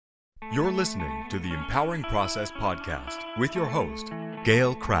You're listening to the Empowering Process podcast with your host,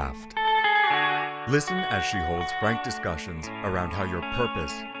 Gail Kraft. Listen as she holds frank discussions around how your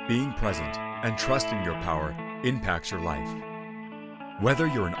purpose, being present, and trusting your power impacts your life. Whether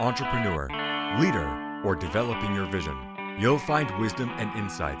you're an entrepreneur, leader, or developing your vision, you'll find wisdom and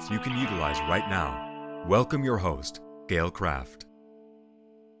insights you can utilize right now. Welcome your host, Gail Kraft.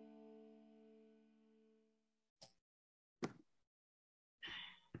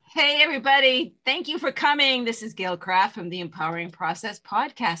 Hey, everybody. Thank you for coming. This is Gail Kraft from the Empowering Process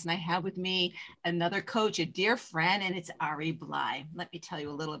podcast. And I have with me another coach, a dear friend, and it's Aree Bly. Let me tell you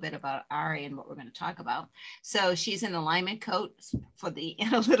a little bit about Aree and what we're going to talk about. So she's an alignment coach for the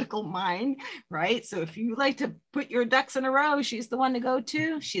analytical mind, right? So if you like to put your ducks in a row, she's the one to go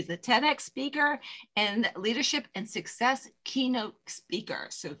to. She's a TEDx speaker and leadership and success keynote speaker.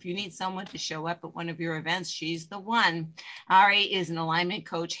 So if you need someone to show up at one of your events, she's the one. Aree is an alignment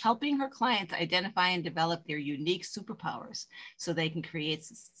coach helping her clients identify and develop their unique superpowers so they can create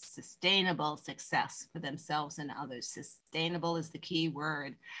sustainable success for themselves and others. Sustainable is the key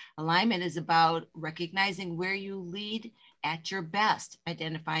word. Alignment is about recognizing where you lead at your best,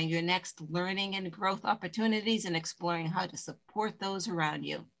 identifying your next learning and growth opportunities, and exploring how to support those around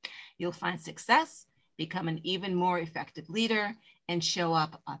you. You'll find success, become an even more effective leader, and show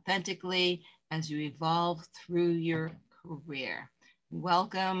up authentically as you evolve through your career.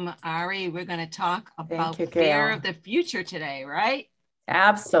 Welcome, Aree. We're going to talk about fear of the future today, right?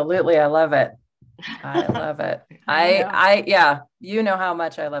 Absolutely. I love it. I love it. Yeah, you know how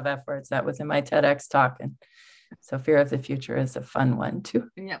much I love F words. That was in my TEDx talk. And so fear of the future is a fun one too.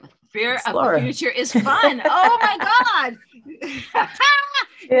 Yeah, fear of the future is fun. Oh my God.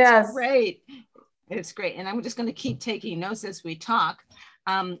 Yes. It's great. It's great. And I'm just going to keep taking notes as we talk.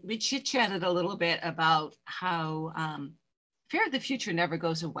 We chit-chatted a little bit about how fear of the future never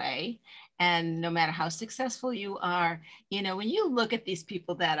goes away. And no matter how successful you are, you know, when you look at these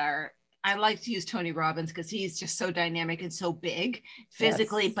people that are, I like to use Tony Robbins because he's just so dynamic and so big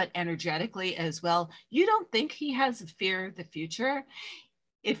physically, yes, but energetically as well. You don't think he has a fear of the future.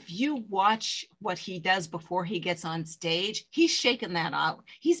 If you watch what he does before he gets on stage, he's shaking that out.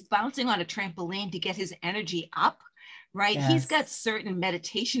 He's bouncing on a trampoline to get his energy up, right? Yes. He's got certain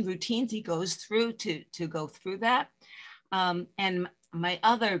meditation routines he goes through to go through that. And my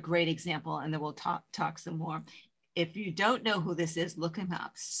other great example, and then we'll talk some more. If you don't know who this is, look him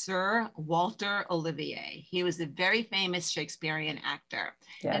up. Sir Walter Olivier. He was a very famous Shakespearean actor,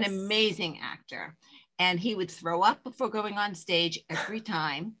 yes, an amazing actor. And he would throw up before going on stage every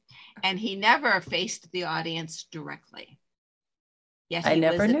time. And he never faced the audience directly. Yes, I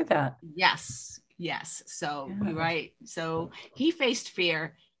never knew that. Yes. So, yeah, right. So he faced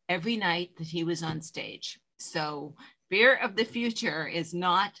fear every night that he was on stage. So fear of the future is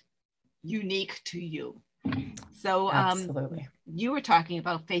not unique to you. So absolutely, you were talking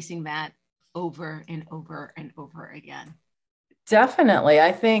about facing that over and over and over again. Definitely.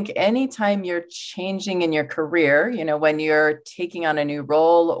 I think anytime you're changing in your career, you know, when you're taking on a new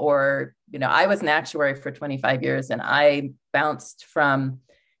role or, you know, I was an actuary for 25 years and I bounced from,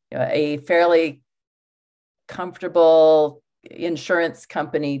 you know, a fairly comfortable insurance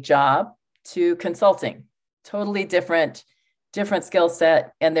company job to consulting. Totally different skill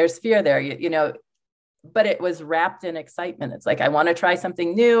set. And there's fear there, you know, but it was wrapped in excitement. It's like, I want to try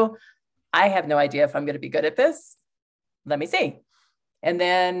something new. I have no idea if I'm going to be good at this. Let me see. And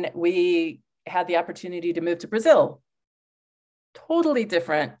then we had the opportunity to move to Brazil. Totally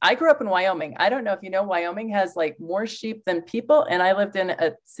different. I grew up in Wyoming. I don't know if you know, Wyoming has like more sheep than people. And I lived in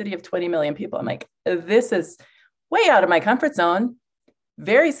a city of 20 million people. I'm like, this is way out of my comfort zone.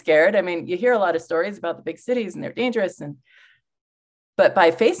 Very scared. I mean, you hear a lot of stories about the big cities and they're dangerous. But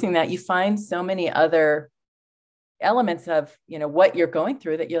by facing that, you find so many other elements of, you know, what you're going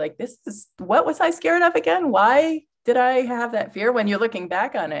through that you're like, what was I scared of again? Why did I have that fear? When you're looking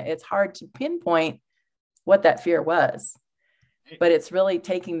back on it, it's hard to pinpoint what that fear was, but it's really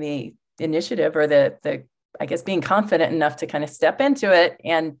taking the initiative or the I guess, being confident enough to kind of step into it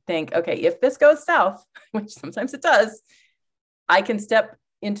and think, okay, if this goes south, which sometimes it does, I can step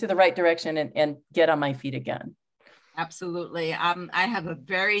into the right direction and get on my feet again. Absolutely. I have a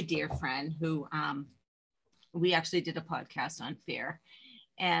very dear friend who we actually did a podcast on fear,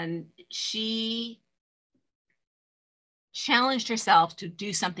 and she challenged herself to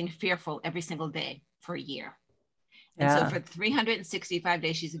do something fearful every single day for a year. And so for 365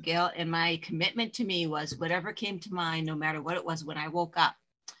 days, she's a Gail, and my commitment to me was whatever came to mind, no matter what it was, when I woke up,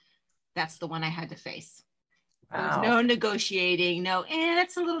 that's the one I had to face. Wow. There was no negotiating,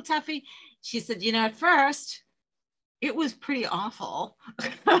 it's a little toughy. She said, you know, at first, it was pretty awful.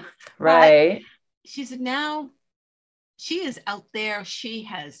 Right. She said, now she is out there. She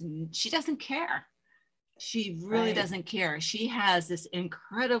doesn't care. She really doesn't care. She has this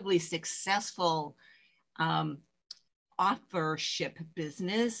incredibly successful authorship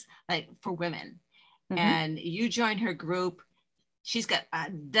business, like for women. And you join her group. She's got a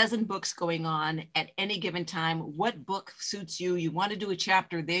dozen books going on at any given time. What book suits you? You want to do a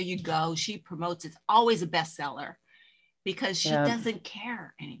chapter? There you go. She promotes. It's always a bestseller because she doesn't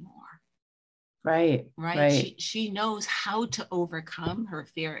care anymore. Right. She knows how to overcome her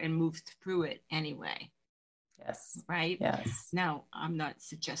fear and move through it anyway. Yes. Right. Yes. Now, I'm not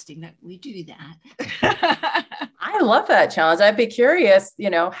suggesting that we do that. I love that challenge. I'd be curious,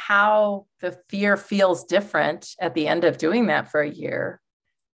 how the fear feels different at the end of doing that for a year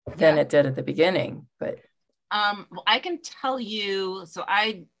than it did at the beginning. But well, I can tell you, so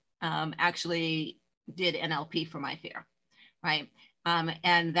I actually did NLP for my fear, right?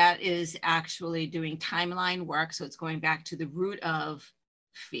 And that is actually doing timeline work. So it's going back to the root of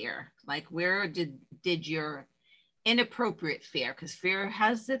fear. Like, where did your inappropriate fear, because fear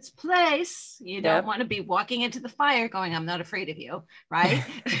has its place. You don't want to be walking into the fire going, I'm not afraid of you, right?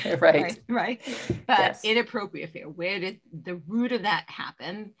 right. But inappropriate fear, where did the root of that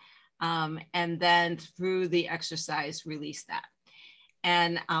happen? And then through the exercise, release that.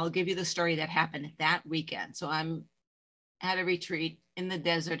 And I'll give you the story that happened that weekend. So I'm at a retreat in the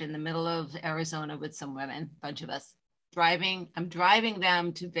desert in the middle of Arizona with some women, a bunch of us I'm driving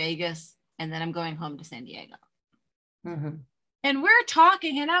them to Vegas, and then I'm going home to San Diego. And we're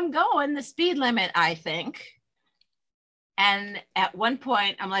talking, and I'm going the speed limit, I think. And at one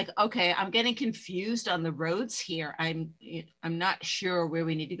point, I'm like, okay, I'm getting confused on the roads here. I'm not sure where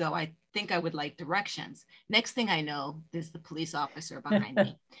we need to go. I think I would like directions. Next thing I know, there's the police officer behind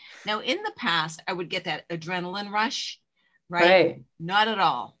me. Now, in the past, I would get that adrenaline rush, right? Not at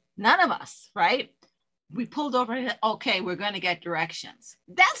all. None of us, right? We pulled over and okay, we're going to get directions.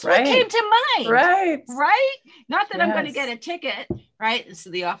 That's what came to mind. Right. Not that I'm going to get a ticket. Right. And so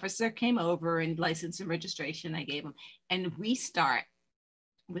the officer came over and license and registration I gave him. And we start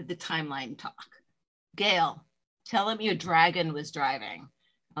with the timeline talk. Gail, tell him your dragon was driving.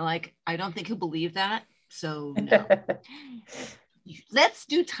 I'm like, I don't think he'll believe that. So no. Let's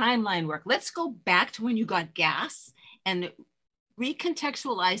do timeline work. Let's go back to when you got gas and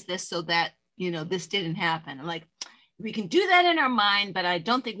recontextualize this so that this didn't happen. I'm like, we can do that in our mind, but I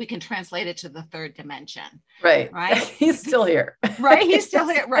don't think we can translate it to the third dimension. Right. He's still here. He's still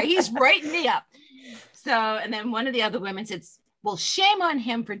here. Right. He's writing me up. So, and then one of the other women said, well, shame on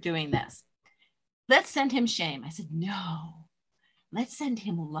him for doing this. Let's send him shame. I said, no, let's send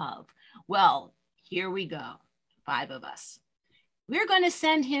him love. Well, here we go. 5 of us. We're going to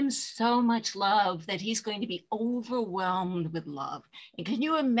send him so much love that he's going to be overwhelmed with love. And can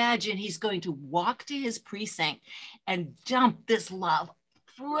you imagine he's going to walk to his precinct and dump this love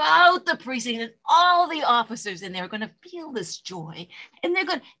throughout the precinct, and all the officers in there are going to feel this joy. And they're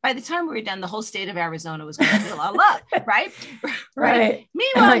going, by the time we were done, the whole state of Arizona was going to feel our love, right?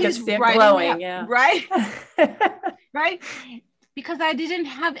 Meanwhile, he's glowing, right? Because I didn't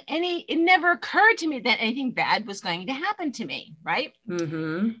have it never occurred to me that anything bad was going to happen to me, right?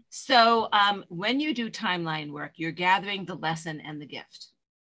 So when you do timeline work, you're gathering the lesson and the gift.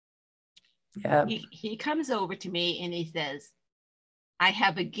 He comes over to me and he says, I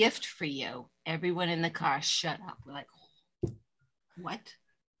have a gift for you. Everyone in the car, shut up. We're like, what?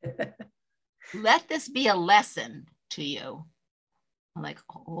 Let this be a lesson to you. I'm like,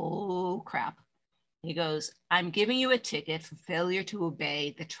 oh, crap. He goes, I'm giving you a ticket for failure to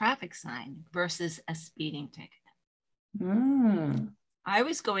obey the traffic sign versus a speeding ticket. I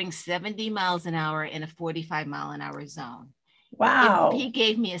was going 70 miles an hour in a 45 mile an hour zone. Wow. If he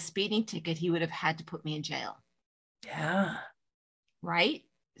gave me a speeding ticket, he would have had to put me in jail. Yeah. Right?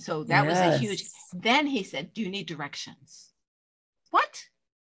 So that was a huge. Then he said, do you need directions? What?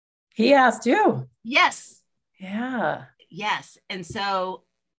 He asked you. Yes. Yeah. Yes. And so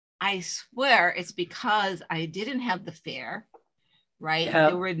I swear it's because I didn't have the fear, right? Yep.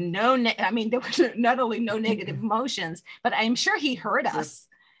 There were there were not only no negative emotions, but I'm sure he heard us.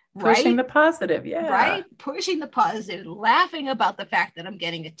 Pushing the positive, Right? Pushing the positive, laughing about the fact that I'm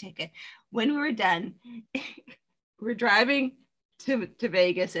getting a ticket. When we were done, we're driving to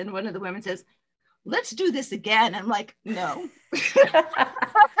Vegas, and one of the women says, let's do this again. I'm like, no. But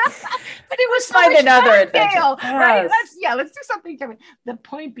it was find another adventure. Right? Let's do something different. The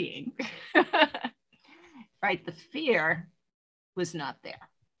point being, right, the fear was not there.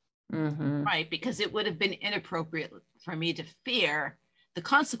 Right? Because it would have been inappropriate for me to fear the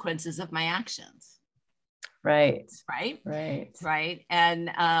consequences of my actions. Right. Right. Right. Right.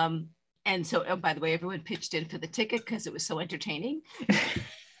 And so, oh, by the way, everyone pitched in for the ticket because it was so entertaining.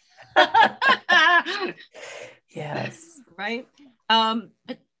 Yes. Right.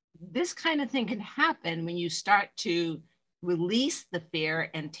 But this kind of thing can happen when you start to release the fear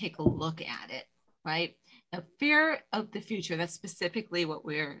and take a look at it. Right. The fear of the future. That's specifically what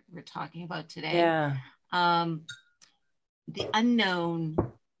we're talking about today. Yeah. The unknown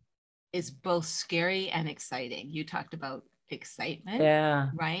is both scary and exciting. You talked about excitement.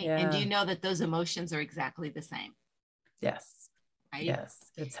 Yeah. Right. Yeah. And do you know that those emotions are exactly the same? Yes. Right. Yes.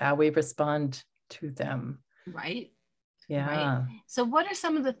 It's how we respond to them. Right. Yeah. Right. So what are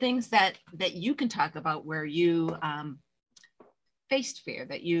some of the things that you can talk about where you faced fear,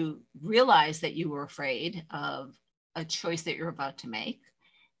 that you realized that you were afraid of a choice that you're about to make?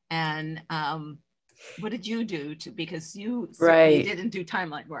 And what did you do because you certainly didn't do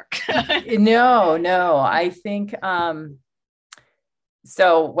timeline work? No. I think, one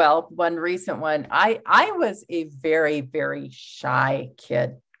recent one, I was a very, very shy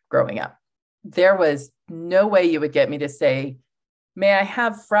kid growing up. There was no way you would get me to say, may I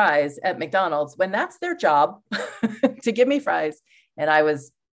have fries at McDonald's, when that's their job to give me fries. And I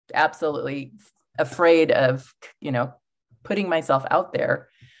was absolutely afraid of, putting myself out there.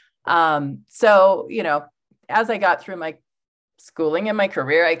 So, as I got through my schooling and my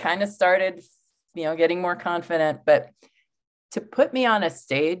career, I kind of started, getting more confident, but to put me on a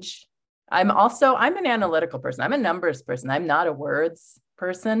stage, I'm an analytical person. I'm a numbers person. I'm not a words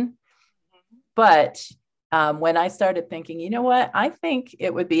person. But when I started thinking, you know what, I think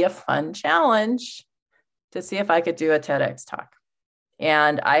it would be a fun challenge to see if I could do a TEDx talk.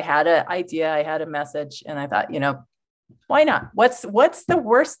 And I had an idea, I had a message, and I thought, why not? What's the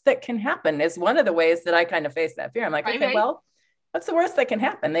worst that can happen is one of the ways that I kind of face that fear. I'm like, okay, well, what's the worst that can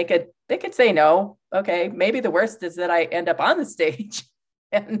happen? They could say no. Okay, maybe the worst is that I end up on the stage,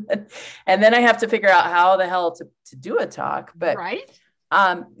 and then I have to figure out how the hell to do a talk. But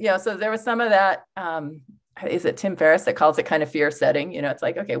so there was some of that. Is it Tim Ferriss that calls it kind of fear setting? It's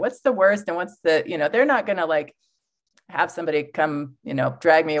like, okay, what's the worst, and what's the, they're not going to like have somebody come,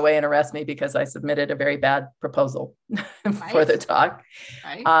 drag me away and arrest me because I submitted a very bad proposal for the talk.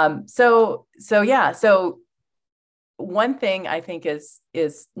 Right. So one thing I think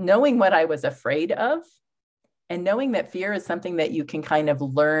is knowing what I was afraid of, and knowing that fear is something that you can kind of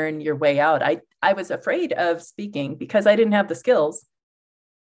learn your way out. I was afraid of speaking because I didn't have the skills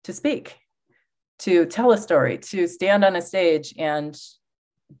to speak, to tell a story, to stand on a stage and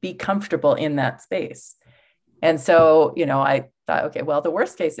be comfortable in that space. And so, I thought, okay, well, the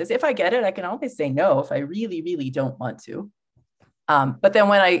worst case is if I get it, I can always say no if I really, really don't want to. But then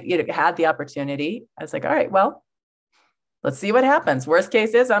when I had the opportunity, I was like, all right, well, let's see what happens. Worst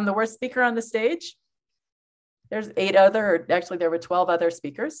case is I'm the worst speaker on the stage. There were 12 other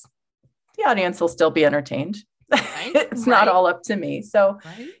speakers. The audience will still be entertained. Right. It's not all up to me. So,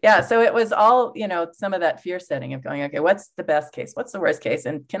 so it was all, some of that fear setting of going, okay, what's the best case? What's the worst case?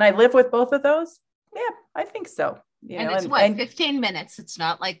 And can I live with both of those? Yeah, I think so. And it's 15 minutes. It's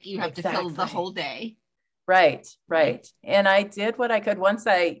not like you have to fill the whole day. Right. And I did what I could. Once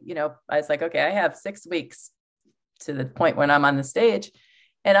I was like, okay, I have 6 weeks to the point when I'm on the stage.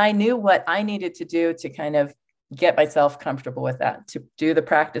 And I knew what I needed to do to kind of get myself comfortable with that, to do the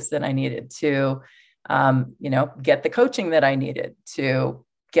practice that I needed, to, get the coaching that I needed, to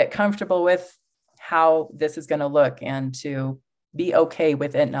get comfortable with how this is going to look, and to be okay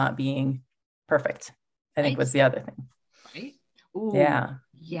with it not being perfect, I think was the other thing. Right. Ooh, yeah.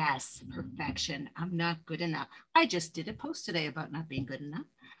 Yes. Perfection. I'm not good enough. I just did a post today about not being good enough.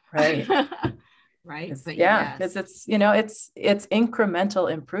 Right. Right. But because it's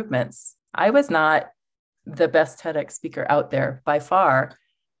incremental improvements. I was not the best TEDx speaker out there by far.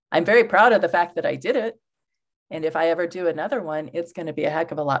 I'm very proud of the fact that I did it. And if I ever do another one, it's going to be a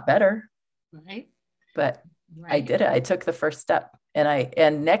heck of a lot better. Right. But I did it. I took the first step,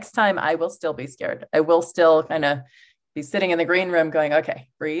 and next time I will still be scared. I will still kind of be sitting in the green room going, okay,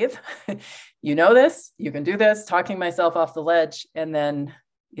 breathe. This, you can do this, talking myself off the ledge, and then,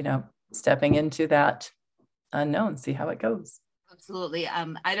 stepping into that unknown, see how it goes. Absolutely.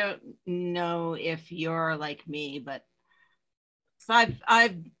 I don't know if you're like me, but so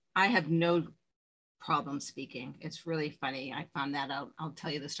I have no problem speaking. It's really funny. I found that out. I'll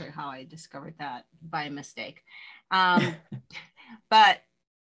tell you the story how I discovered that by mistake. But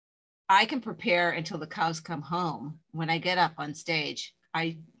I can prepare until the cows come home. When I get up on stage,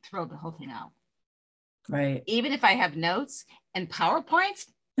 I throw the whole thing out. Right. Even if I have notes and PowerPoints,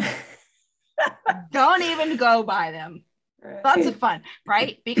 don't even go by them. Right. Lots of fun,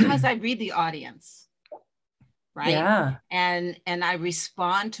 right? Because I read the audience. right? Yeah. And I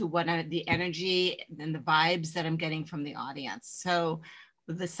respond to the energy and the vibes that I'm getting from the audience. So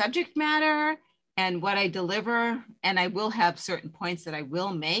the subject matter and what I deliver, and I will have certain points that I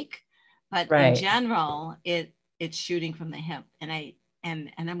will make, but in general, it's shooting from the hip, and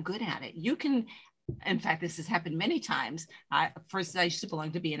I'm good at it. You can, in fact, this has happened many times. First, I used to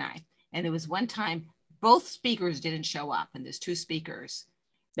belong to BNI, and there was one time both speakers didn't show up, and there's two speakers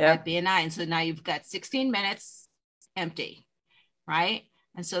at BNI, and so now you've got 16 minutes empty, right?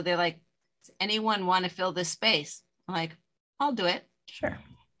 And so they're like, does anyone want to fill this space? I'm like, I'll do it. Sure.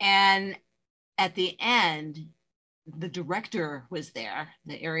 And at the end, the director was there,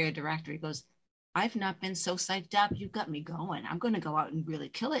 the area director. He goes, I've not been so psyched up. You got me going. I'm going to go out and really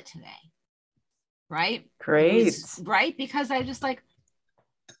kill it today. Right? Great. Right? Because I just like,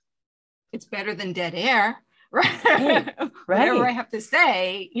 it's better than dead air. Right. Right. Whatever I have to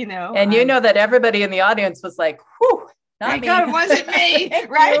say, you know. And you know that everybody in the audience was like, whew, thank God it wasn't me.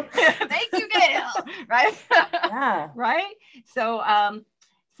 Right. Thank you, Gail. Right. Yeah. Right. So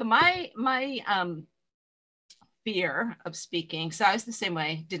my fear of speaking. So I was the same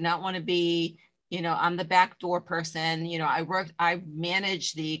way, did not want to be, you know, I'm the backdoor person. You know, I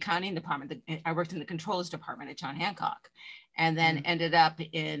managed the accounting department. I worked in the controllers department at John Hancock, and then ended up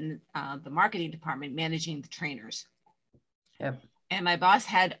in the marketing department managing the trainers. Yep. And my boss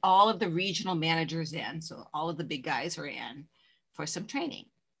had all of the regional managers in. So all of the big guys are in for some training.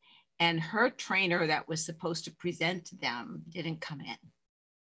 And her trainer that was supposed to present to them didn't come in.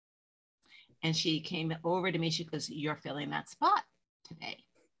 And she came over to me. She goes, you're filling that spot today.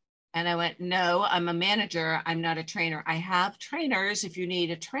 And I went, no, I'm a manager. I'm not a trainer. I have trainers if you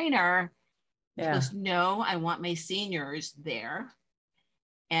need a trainer. Yeah. She goes, no, I want my seniors there.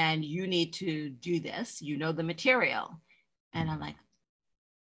 And you need to do this. You know the material. And I'm like,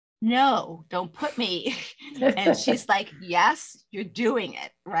 no, don't put me. And she's like, yes, you're doing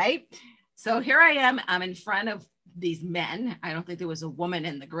it. Right. So here I am. I'm in front of these men. I don't think there was a woman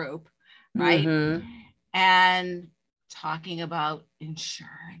in the group. Right. Mm-hmm. And talking about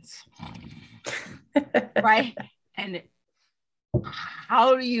insurance. Right. And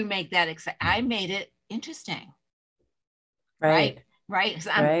how do you make that exciting? I made it interesting. Right. Right.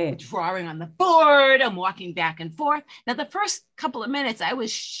 So I'm drawing on the board. I'm walking back and forth. Now, the first couple of minutes, I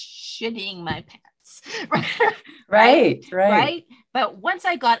was shitting my pants. Right. But once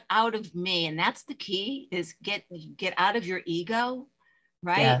I got out of me, and that's the key, is get out of your ego.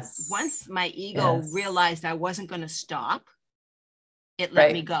 Right. Yes. Once my ego realized I wasn't going to stop, it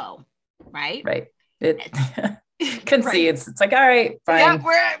let me go. Right. Right. It concedes. It's like, all right, fine.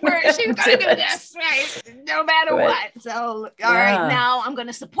 Yeah, she's going to do this. Right. No matter what. So, all right, now I'm going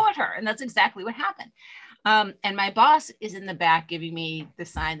to support her. And that's exactly what happened. And my boss is in the back giving me the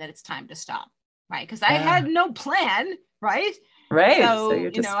sign that it's time to stop. Right. Because I had no plan. Right. Right. So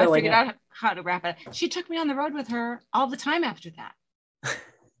you're just I figured out how to wrap it up. She took me on the road with her all the time after that.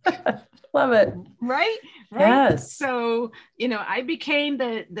 Love it. Right. Yes. So, you know, I became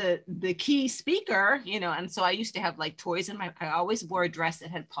the key speaker, you know, and so I used to have like toys I always wore a dress that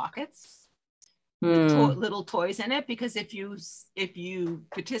had pockets, little toys in it, because if you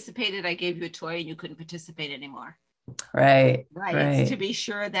participated, I gave you a toy and you couldn't participate anymore. Right. It's to be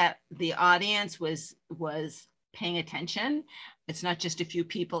sure that the audience was paying attention. It's not just a few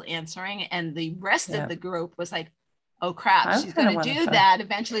people answering, and the rest of the group was like, oh crap, she's going to do that.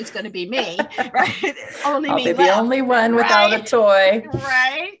 Eventually it's going to be me, right? I'll be the only one without a toy.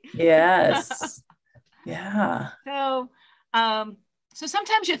 Right. Yes. Yeah. So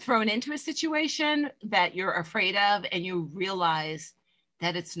sometimes you're thrown into a situation that you're afraid of, and you realize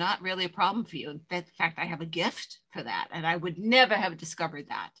that it's not really a problem for you. In fact, I have a gift for that. And I would never have discovered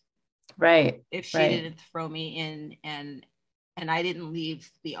that. Right. If she didn't throw me in and I didn't leave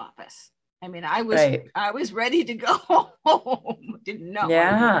the office. I mean, I was ready to go home. Didn't know.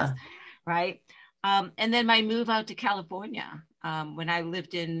 Yeah. Right. And then my move out to California, when I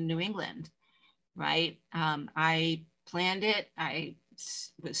lived in New England, right. I planned it. I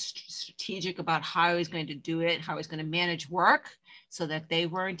was strategic about how I was going to do it, how I was going to manage work so that they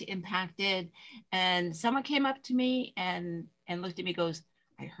weren't impacted. And someone came up to me and looked at me, goes,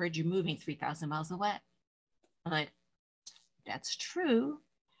 I heard you're moving 3,000 miles away. I'm like, that's true.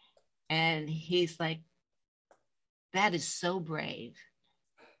 And he's like, that is so brave.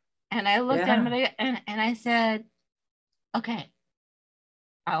 And I looked at him and I said, okay,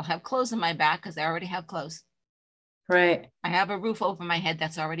 I'll have clothes on my back because I already have clothes. Right. I have a roof over my head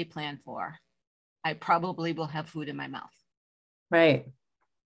that's already planned for. I probably will have food in my mouth. Right.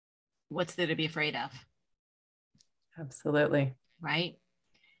 What's there to be afraid of? Absolutely. Right.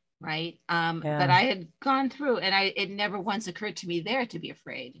 right? Yeah. But I had gone through, and it never once occurred to me there to be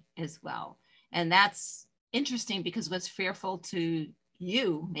afraid as well. And that's interesting, because what's fearful to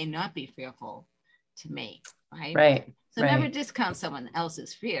you may not be fearful to me, right? Right. So never Right. discount someone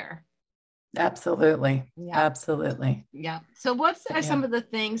else's fear. Absolutely. Yeah. Absolutely. Yeah. So what are some Yeah. of the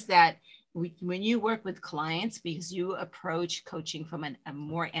things that when you work with clients, because you approach coaching from a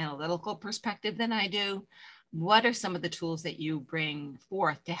more analytical perspective than I do, what are some of the tools that you bring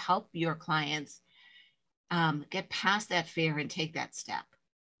forth to help your clients get past that fear and take that step?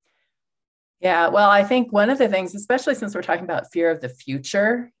 Yeah. Well, I think one of the things, especially since we're talking about fear of the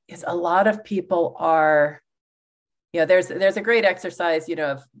future, is a lot of people are, there's a great exercise,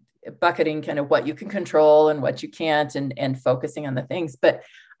 of bucketing kind of what you can control and what you can't, and focusing on the things. But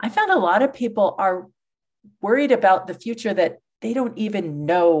I found a lot of people are worried about the future that they don't even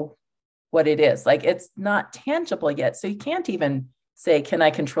know what it is. Like, it's not tangible yet. So you can't even say, can I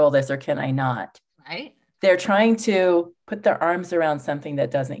control this or can I not? Right. They're trying to put their arms around something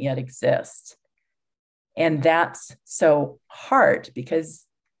that doesn't yet exist. And that's so hard, because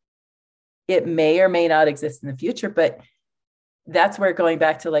it may or may not exist in the future, but that's where, going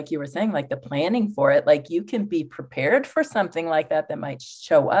back to, like you were saying, like the planning for it, like you can be prepared for something like that might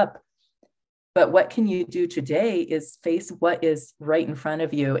show up. But what can you do today is face what is right in front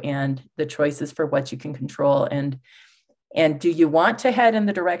of you and the choices for what you can control. And do you want to head in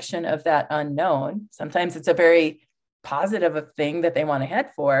the direction of that unknown? Sometimes it's a very positive thing that they want to head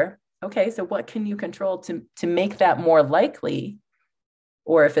for. Okay, so what can you control to make that more likely?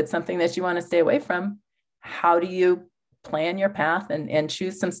 Or if it's something that you want to stay away from, how do you plan your path and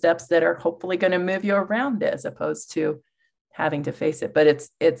choose some steps that are hopefully going to move you around, as opposed to having to face it? But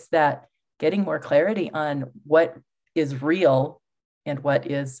it's that getting more clarity on what is real and what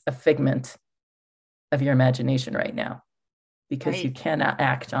is a figment of your imagination right now, because Right. you cannot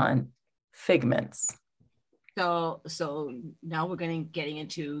act on figments. So now we're getting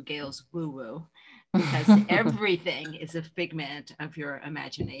into Gail's woo-woo, because everything is a figment of your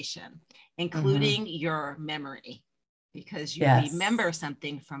imagination, including your memory, because you remember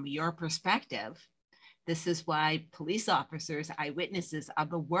something from your perspective. This is why police officers, eyewitnesses, are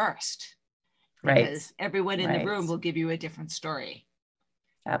the worst, because everyone in the room will give you a different story.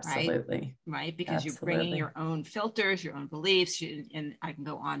 Absolutely. Right? Because you're bringing your own filters, your own beliefs, and I can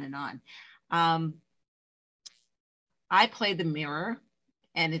go on and on. I play the mirror,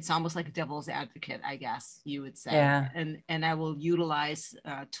 and it's almost like a devil's advocate, I guess you would say. Yeah. And I will utilize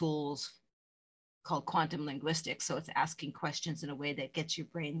tools called quantum linguistics. So it's asking questions in a way that gets your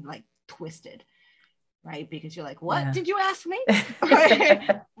brain like twisted, right? Because you're like, what did you ask me?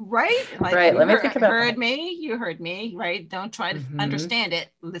 Right? Like, right. Let me think about heard that. me. You heard me, right? Don't try to understand it.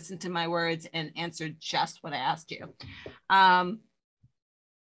 Listen to my words and answer just what I asked you. And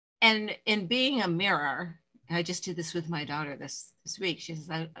in being a mirror, I just did this with my daughter this week. She says,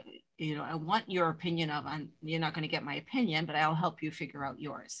 I want your opinion you're not going to get my opinion, but I'll help you figure out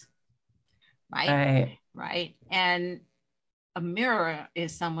yours. Right. And a mirror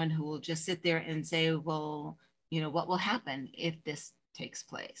is someone who will just sit there and say, well, what will happen if this takes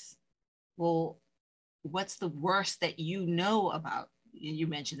place? Well, what's the worst that you know about? You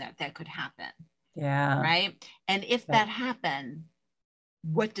mentioned that could happen. Yeah. Right. And if that happened,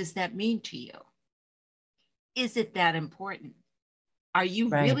 what does that mean to you? Is it that important? Are you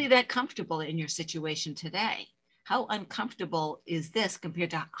really that comfortable in your situation today? How uncomfortable is this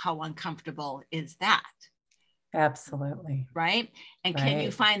compared to how uncomfortable is that? Absolutely. Right. And can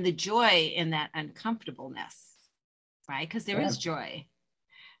you find the joy in that uncomfortableness? Right. Because there is joy,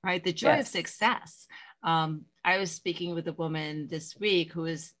 right? The joy of success. I was speaking with a woman this week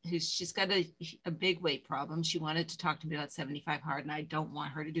she's got a big weight problem. She wanted to talk to me about 75 hard, and I don't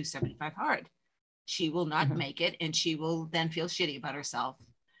want her to do 75 hard. She will not make it, and she will then feel shitty about herself.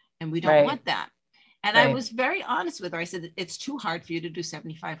 And we don't want that. And I was very honest with her. I said, it's too hard for you to do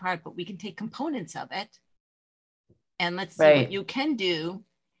 75 hard, but we can take components of it and let's see what you can do,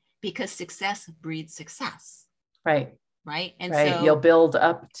 because success breeds success. Right. And so you'll build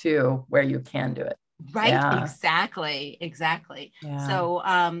up to where you can do it. Right. Yeah. Exactly. Yeah.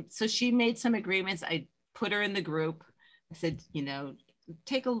 So she made some agreements. I put her in the group. I said,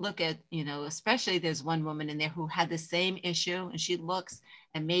 take a look at, especially there's one woman in there who had the same issue, and she looks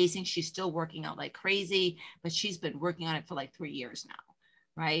amazing. She's still working out like crazy, but she's been working on it for like 3 years now.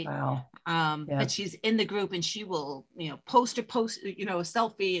 Right. Wow. But she's in the group, and she will, post a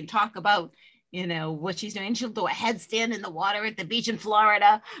selfie and talk about, what she's doing. She'll do a headstand in the water at the beach in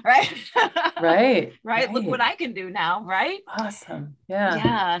Florida. Right. Right. Look what I can do now. Right. Awesome. Yeah.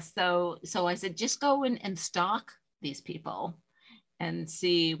 Yeah. So I said, just go and stalk these people and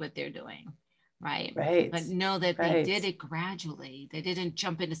see what they're doing. Right. Right. But know that they Right. did it gradually. They didn't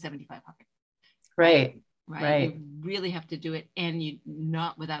jump into 7,500. Right. Right. Right. You really have to do it, and you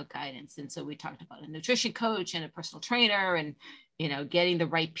not without guidance. And so we talked about a nutrition coach and a personal trainer, and getting the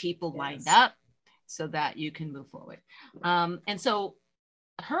right people lined up so that you can move forward. And so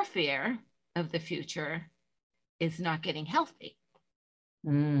her fear of the future is not getting healthy.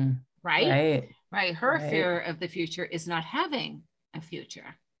 Right. Right. Her fear of the future is not having a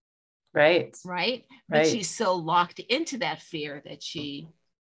future. Right. But she's so locked into that fear that she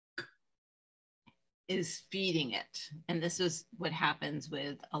is feeding it. And this is what happens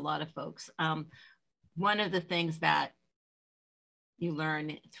with a lot of folks. One of the things that you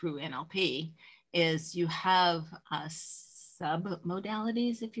learn through NLP is you have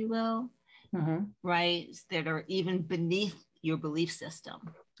sub-modalities, if you will, right, that are even beneath your belief system.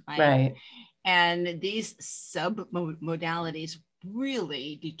 Right. And these sub-modalities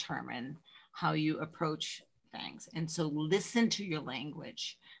really determine how you approach things. And so listen to your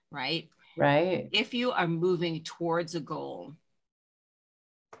language, right? If you are moving towards a goal,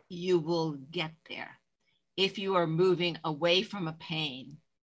 you will get there. If you are moving away from a pain,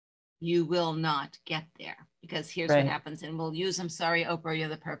 you will not get there, because here's what happens. And we'll use, I'm sorry, Oprah, you're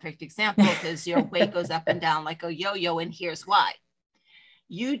the perfect example, because your weight goes up and down like a yo-yo, and here's why.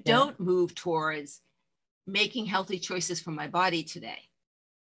 You don't move towards making healthy choices for my body today.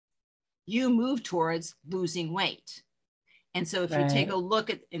 You move towards losing weight. And so if you take a look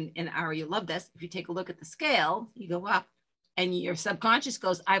at, and Aree, you love this, if you take a look at the scale, you go up and your subconscious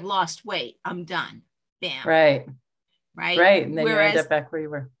goes, I've lost weight, I'm done. Bam. Right. And then you end up back where you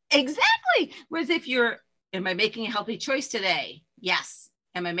were. Exactly. Whereas if am I making a healthy choice today? Yes.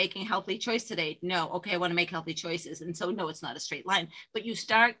 Am I making a healthy choice today? No. Okay, I want to make healthy choices. And so, no, it's not a straight line, but you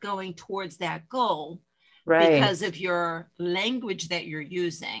start going towards that goal because of your language that you're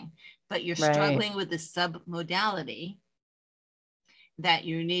using, but you're struggling with the sub-modality that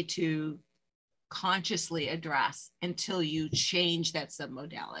you need to consciously address until you change that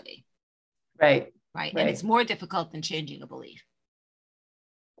sub-modality. Right. And it's more difficult than changing a belief.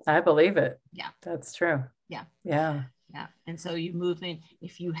 I believe it. Yeah. That's true. Yeah. And so you move in,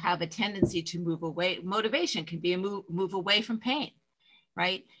 if you have a tendency to move away, motivation can be a move away from pain,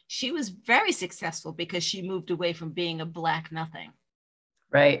 right? She was very successful because she moved away from being a black nothing.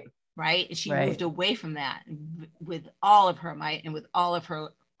 Right. And she moved away from that with all of her might and with all of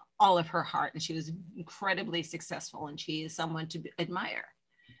her heart. And she was incredibly successful, and she is someone to admire,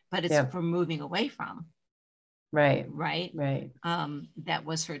 but it's from moving away from. Right. That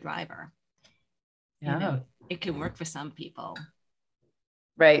was her driver. It can work for some people.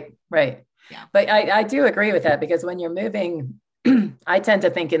 Right. Yeah. But I do agree with that, because when you're moving, I tend to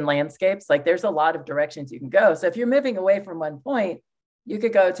think in landscapes, like there's a lot of directions you can go. So if you're moving away from one point, you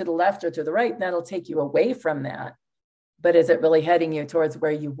could go to the left or to the right, and that'll take you away from that. But is it really heading you towards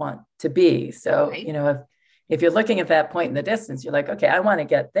where you want to be? So, if you're looking at that point in the distance, you're like, okay, I want to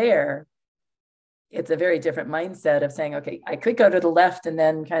get there. It's a very different mindset of saying, okay, I could go to the left and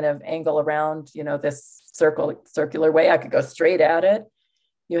then kind of angle around, this circular way. I could go straight at it.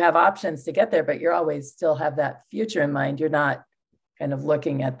 You have options to get there, but you're always still have that future in mind. You're not kind of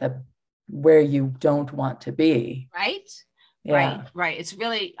looking at where you don't want to be. Right. It's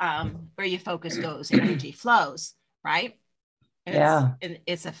really where your focus goes, energy flows. Right.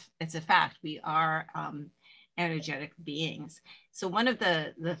 It's a fact. We are energetic beings. So one of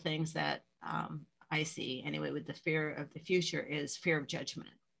the things that I see anyway with the fear of the future is fear of judgment.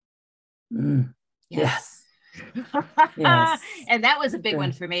 Yes. And that was a big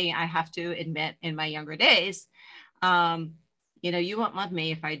one for me, I have to admit, in my younger days. You won't love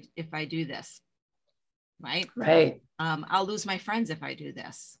me if I do this. Right. I'll lose my friends if I do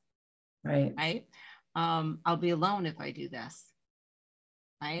this. Right. I'll be alone if I do this.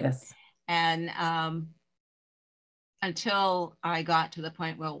 Right. Yes. And until I got to the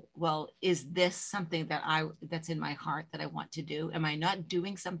point, well, is this something that's in my heart that I want to do? Am I not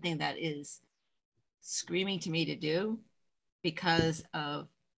doing something that is screaming to me to do because of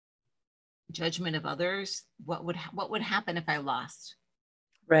judgment of others? What would happen if I lost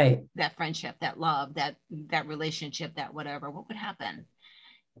that friendship, that love, that relationship, that whatever? What would happen?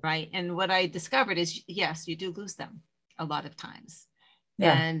 Right. And what I discovered is, yes, you do lose them a lot of times.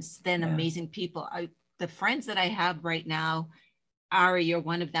 And then amazing people. The friends that I have right now, Aree, you're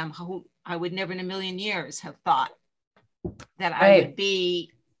one of them, who I would never in a million years have thought that I would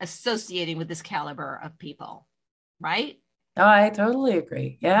be associating with this caliber of people. Right. Oh, I totally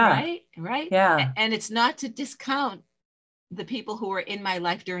agree. Yeah. Right. Yeah. And it's not to discount the people who were in my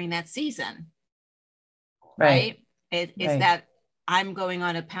life during that season. Right. It's that I'm going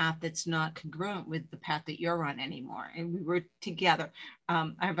on a path that's not congruent with the path that you're on anymore. And we were together.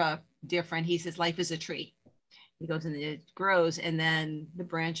 I have a dear friend. He says, life is a tree. He goes and it grows, and then the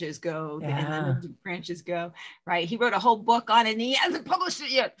branches go, and then the branches go, right? He wrote a whole book on it, and he hasn't published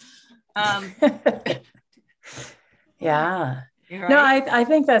it yet. Yeah. Right? No, I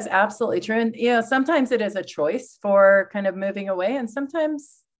think that's absolutely true. And, you know, sometimes it is a choice for kind of moving away. And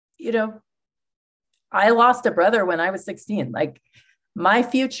sometimes, you know, I lost a brother when I was 16. Like, my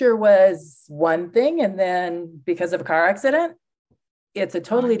future was one thing. And then because of a car accident, it's a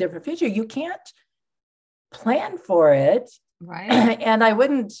totally different future. You can't plan for it. Right. And I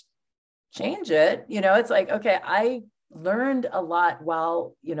wouldn't change it. You know, it's like, okay, I learned a lot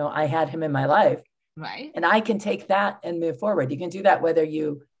while, you know, I had him in my life. Right. And I can take that and move forward. You can do that whether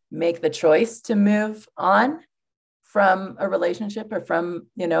you make the choice to move on from a relationship or from,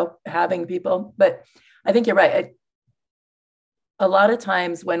 you know, having people. But I think you're right. A lot of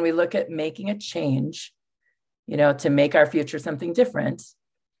times when we look at making a change, you know, to make our future something different,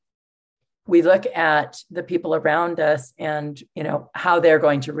 we look at the people around us and, you know, how they're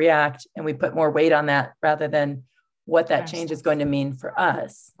going to react. And we put more weight on that rather than what that change is going to mean for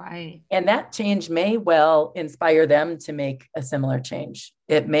us. Right. And that change may well inspire them to make a similar change.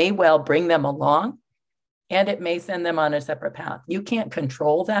 It may well bring them along, and it may send them on a separate path. You can't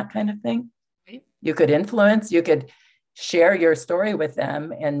control that kind of thing. Right. You could influence, you could share your story with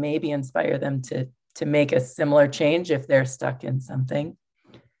them and maybe inspire them to make a similar change if they're stuck in something.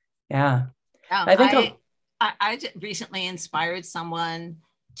 Yeah. I think I recently inspired someone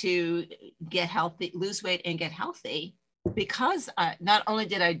to get healthy, lose weight and get healthy, because not only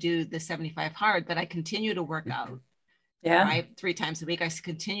did I do the 75 hard, but I continue to work out. Yeah. Right. 3 times a week. I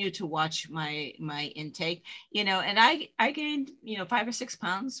continue to watch my intake, you know, and I gained, you know, 5 or 6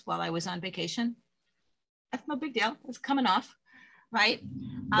 pounds while I was on vacation. That's no big deal. It's coming off. Right.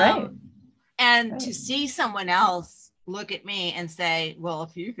 Right. And to see someone else look at me and say, well,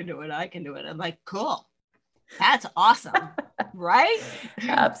 if you can do it, I can do it. I'm like, cool. That's awesome. Right?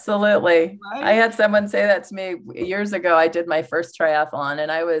 Absolutely. Right? I had someone say that to me years ago. I did my first triathlon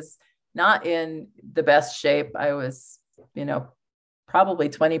and I was not in the best shape. I was, you know, probably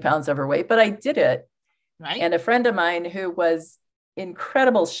 20 pounds overweight, but I did it. Right. And a friend of mine who was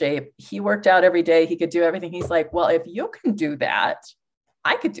incredible shape, he worked out every day. He could do everything. He's like, well, if you can do that,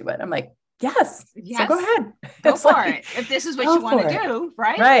 I could do it. I'm like, yes. So go ahead. Go for it. If this is what you want to do,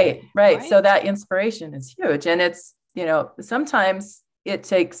 right? Right. So that inspiration is huge. And it's, you know, sometimes it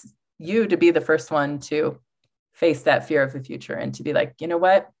takes you to be the first one to face that fear of the future and to be like, you know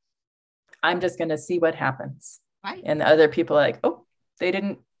what? I'm just going to see what happens. Right. And the other people are like, oh, they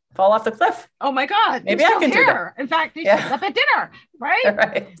didn't fall off the cliff. Oh my God. Maybe I can do that. In fact, they showed up at dinner, right?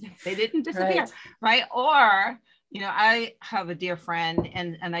 Right. They didn't disappear. Right. Or, you know, I have a dear friend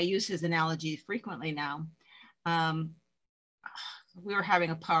and I use his analogy frequently now. We were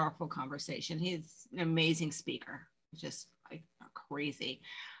having a powerful conversation. He's an amazing speaker, just like crazy.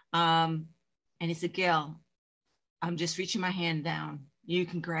 And he said, Gail, I'm just reaching my hand down. You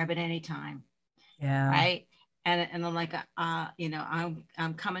can grab it anytime. Yeah. Right. And I'm like, you know,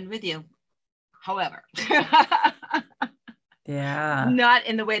 I'm coming with you. However, yeah, not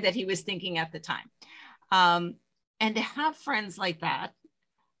in the way that he was thinking at the time. And to have friends like that,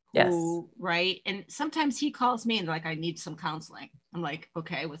 who, yes, right. And sometimes he calls me and like, I need some counseling. I'm like,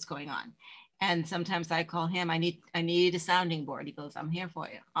 okay, what's going on? And sometimes I call him, I need a sounding board. He goes, I'm here for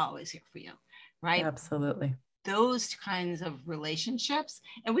you. Always here for you. Right. Absolutely. Those kinds of relationships.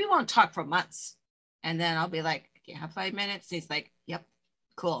 And we won't talk for months. And then I'll be like, do you have 5 minutes? He's like, yep,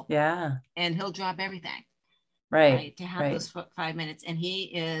 cool. Yeah. And he'll drop everything. Right. To have those 5 minutes. And he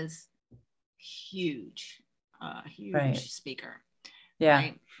is huge speaker. Yeah.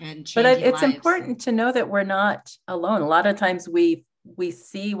 Right? And but it's lives. important to know that we're not alone. A lot of times we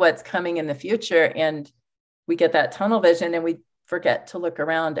see what's coming in the future and we get that tunnel vision and we forget to look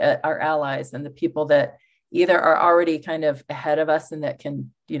around at our allies and the people that either are already kind of ahead of us and that can,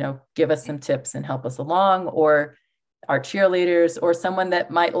 you know, give us some tips and help us along, or our cheerleaders, or someone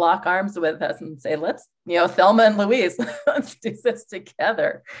that might lock arms with us and say, let's, you know, Thelma and Louise, let's do this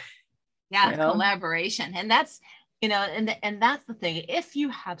together. Yeah. You know? Collaboration. And that's, you know, and that's the thing. If you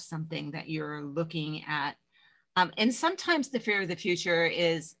have something that you're looking at, and sometimes the fear of the future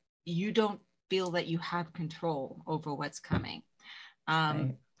is you don't feel that you have control over what's coming.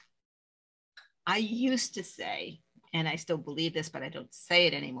 Right. I used to say, and I still believe this, but I don't say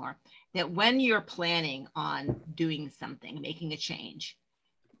it anymore, that when you're planning on doing something, making a change,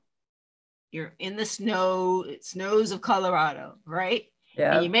 you're in the snow, it snows of Colorado, right?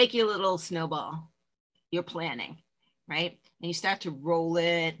 Yeah. And you make your little snowball, you're planning, right? And you start to roll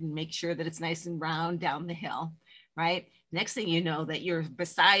it and make sure that it's nice and round down the hill, right? Next thing you know that you're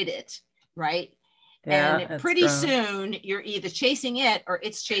beside it, right? Yeah, And pretty soon you're either chasing it or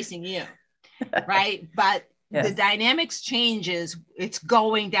it's chasing you, right? But yes. The dynamics changes. It's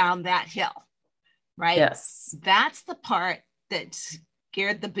going down that hill, right? Yes. That's the part that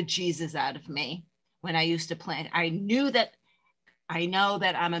scared the bejesus out of me when I used to plan. I know that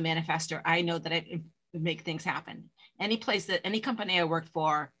I'm a manifestor. I know that I make things happen. Any company I worked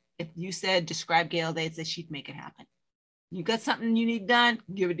for, if you said, describe Gail, they'd say she'd make it happen. You got something you need done,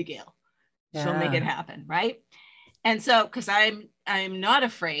 give it to Gail. Yeah. She'll make it happen, right? And so, because I'm not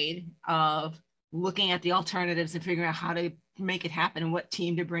afraid of looking at the alternatives and figuring out how to make it happen and what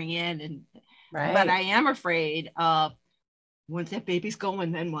team to bring in. And right. But I am afraid of once that baby's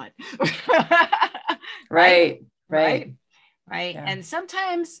going, then what? Right. Yeah. And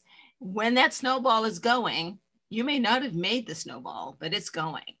sometimes when that snowball is going, you may not have made the snowball, but it's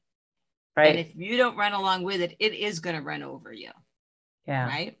going. Right. And if you don't run along with it, it is going to run over you. Yeah.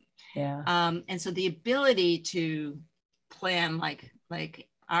 Right. Yeah. And so the ability to plan like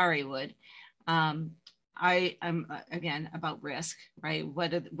Aree would, I am again about risk, right?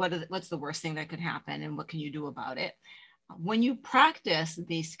 What's the worst thing that could happen and what can you do about it? When you practice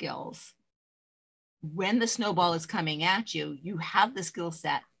these skills, when the snowball is coming at you, you have the skill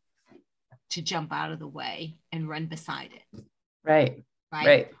set to jump out of the way and run beside it. Right.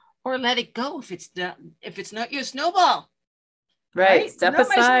 Or let it go if it's not your snowball. Right. Step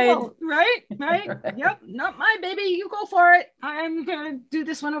aside. Right. Yep. Not my baby. You go for it. I'm going to do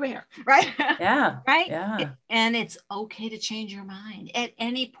this one over here. Right. Yeah. Right. Yeah. And it's okay to change your mind at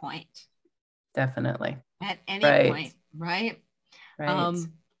any point. Definitely. At any point. Right.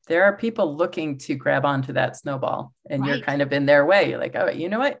 There are people looking to grab onto that snowball and you're kind of in their way. You're like, oh, you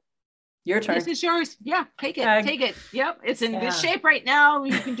know what? Your turn. This is yours. Yeah. Take it. Yep. It's in good shape right now.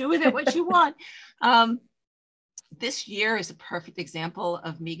 You can do with it what you want. This year is a perfect example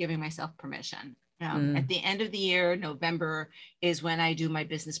of me giving myself permission. At the end of the year, November is when I do my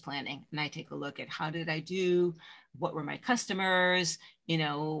business planning and I take a look at how did I do? What were my customers?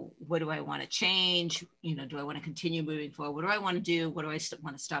 What do I want to change? Do I want to continue moving forward? What do I want to do? What do I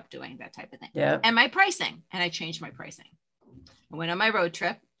want to stop doing? That type of thing. Yeah. And my pricing. And I changed my pricing. I went on my road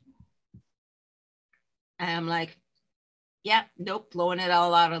trip. And I'm like, yeah, nope, blowing it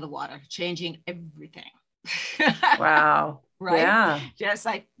all out of the water, changing everything. Wow. Right. Yeah. Just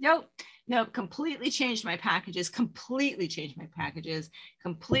like, nope, completely changed my packages, completely changed my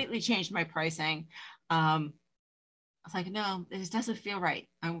pricing. I was like, no, this doesn't feel right.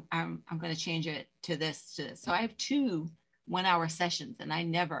 I'm going to change it to this. So I have 2 1-hour sessions and I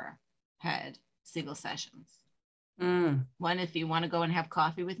never had single sessions. One, if you want to go and have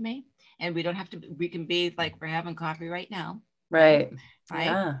coffee with me, and we can be like, we're having coffee right now. Right.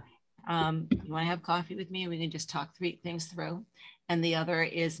 Yeah. You want to have coffee with me and we can just talk 3 things through. And the other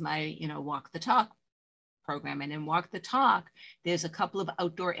is my, walk the talk program. And in walk the talk, there's a couple of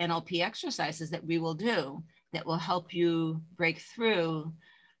outdoor NLP exercises that we will do that will help you break through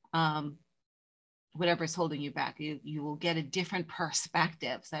whatever is holding you back. You will get a different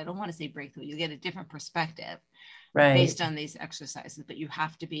perspective. So I don't want to say breakthrough. You get a different perspective based on these exercises, but you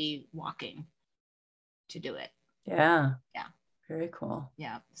have to be walking to do it. Yeah. Yeah. Very cool.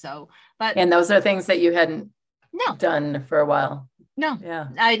 Yeah. So, and those are things that you hadn't done for a while. No. Yeah.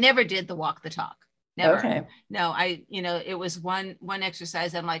 I never did the walk the talk. Never. Okay. No, it was one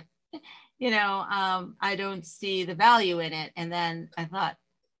exercise. I'm like, I don't see the value in it. And then I thought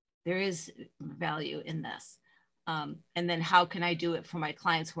there is value in this. And then how can I do it for my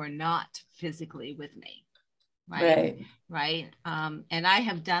clients who are not physically with me? Right. And I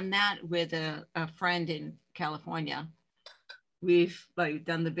have done that with a friend in California. We've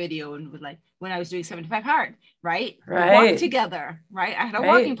done the video and with when I was doing 75 hard, right? We walked together, right? I had a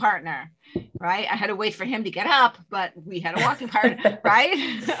walking partner, right? I had to wait for him to get up, but we had a walking partner, right?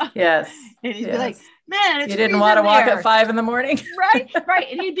 Yes. And he'd be like, man, it's you didn't want to walk at 5 a.m. Right.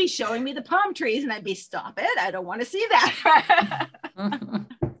 And he'd be showing me the palm trees and I'd be, stop it. I don't want to see that.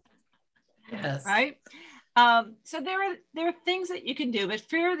 Yes. Right. So there are things that you can do, but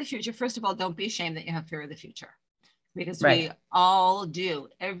fear of the future, first of all, don't be ashamed that you have fear of the future. Because we all do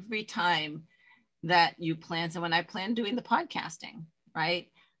every time that you plan. So when I plan doing the podcasting, right,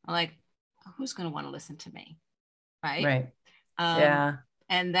 I'm like, who's going to want to listen to me? Right.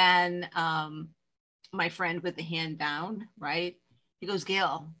 And then my friend with the hand down, right, he goes,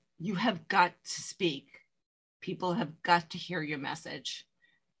 Gail, you have got to speak. People have got to hear your message.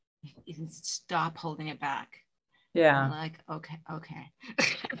 You can stop holding it back. Yeah. I'm like, okay.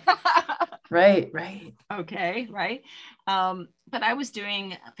 Right. Okay, right. But I was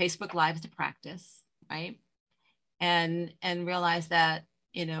doing Facebook Lives to practice, right? And realized that,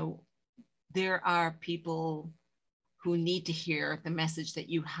 there are people who need to hear the message that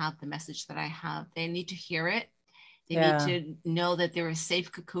you have, the message that I have. They need to hear it. They need to know that there are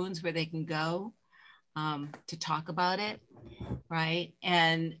safe cocoons where they can go to talk about it, right?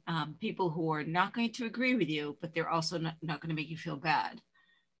 And people who are not going to agree with you, but they're also not going to make you feel bad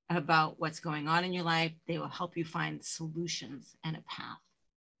about what's going on in your life. They will help you find solutions and a path.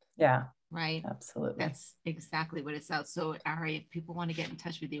 Yeah. Right. Absolutely. That's exactly what it's about. So, Aree, if people want to get in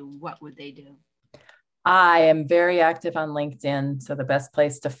touch with you, what would they do? I am very active on LinkedIn. So the best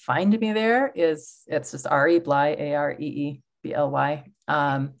place to find me there it's just Aree Bly, AreeBly.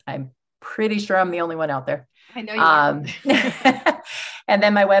 I'm pretty sure I'm the only one out there. I know you are. And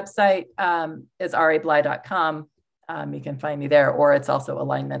then my website is areebly.com. You can find me there, or it's also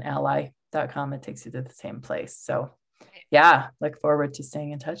alignmentally.com. It takes you to the same place. So yeah, look forward to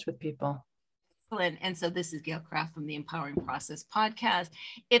staying in touch with people. Excellent. And so this is Gail Craft from the Empowering Process podcast.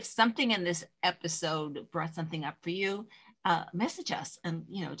 If something in this episode brought something up for you, message us and,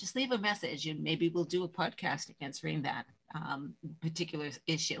 just leave a message, and maybe we'll do a podcast answering that particular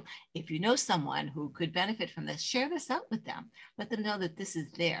issue. If you know someone who could benefit from this, share this out with them. Let them know that this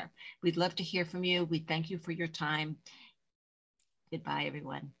is there. We'd love to hear from you. We thank you for your time. Goodbye,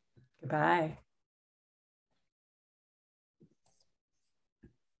 everyone. Goodbye.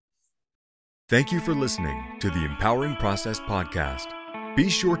 Thank you for listening to the Empowering Process podcast. Be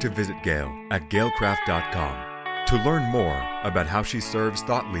sure to visit Gail at gailcraft.com to learn more about how she serves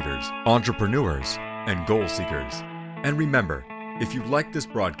thought leaders, entrepreneurs, and goal seekers. And remember, if you like this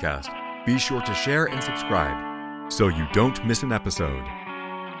broadcast, be sure to share and subscribe so you don't miss an episode.